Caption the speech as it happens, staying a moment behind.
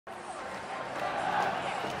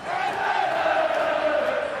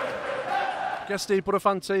Guesty,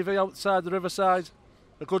 BoroFanTV outside the Riverside.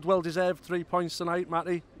 A good, well-deserved 3 points tonight,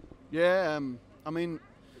 Matty. Yeah, I mean,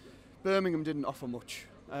 Birmingham didn't offer much.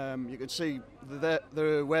 You can see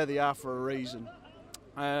they're where they are for a reason.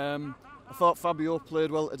 I thought Fabio played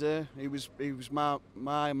well today. He was my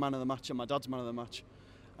man of the match and my dad's man of the match.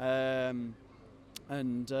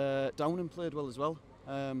 Downing played well as well.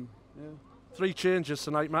 Yeah. 3 changes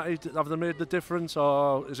tonight, Matty. Have they made the difference,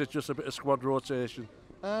 or is it just a bit of squad rotation?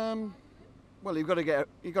 Well, you've got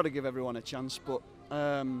to give everyone a chance, but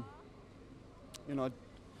you know, I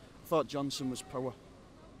thought Johnson was power.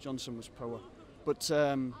 But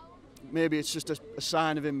maybe it's just a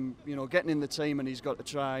sign of him, you know, getting in the team, and he's got to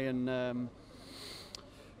try and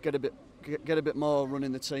get a bit more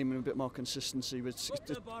running the team and a bit more consistency.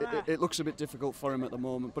 It looks a bit difficult for him at the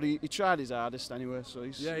moment, but he tried his hardest anyway. So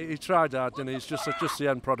he tried hard, didn't he? It's just the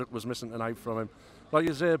end product was missing tonight from him. Like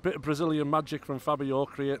you say, a bit of Brazilian magic from Fabio,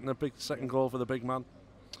 creating a big second goal for the big man.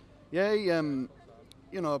 Yeah, you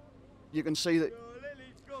know, you can see that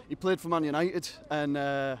he played for Man United, and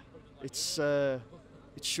it's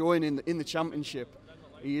showing in the Championship.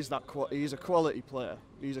 He's a quality player.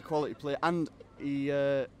 He's a quality player, and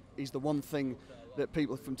he's the one thing that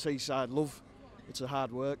people from Teesside love. It's a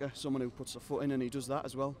hard worker, someone who puts a foot in, and he does that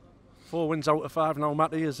as well. 4 wins out of 5 now,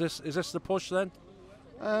 Matty. Is this the push then?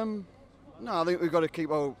 No, I think we've got to keep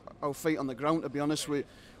our feet on the ground. To be honest, we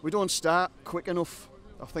don't start quick enough.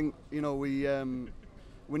 I think, you know, we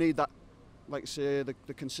need that, like I say, the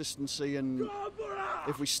consistency, and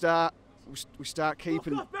if we start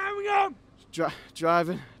keeping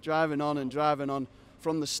driving on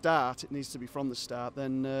from the start. It needs to be from the start.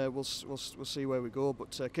 Then we'll see where we go.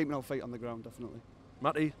 But keeping our feet on the ground, definitely.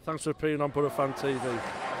 Matty, thanks for appearing on BoroFanTV.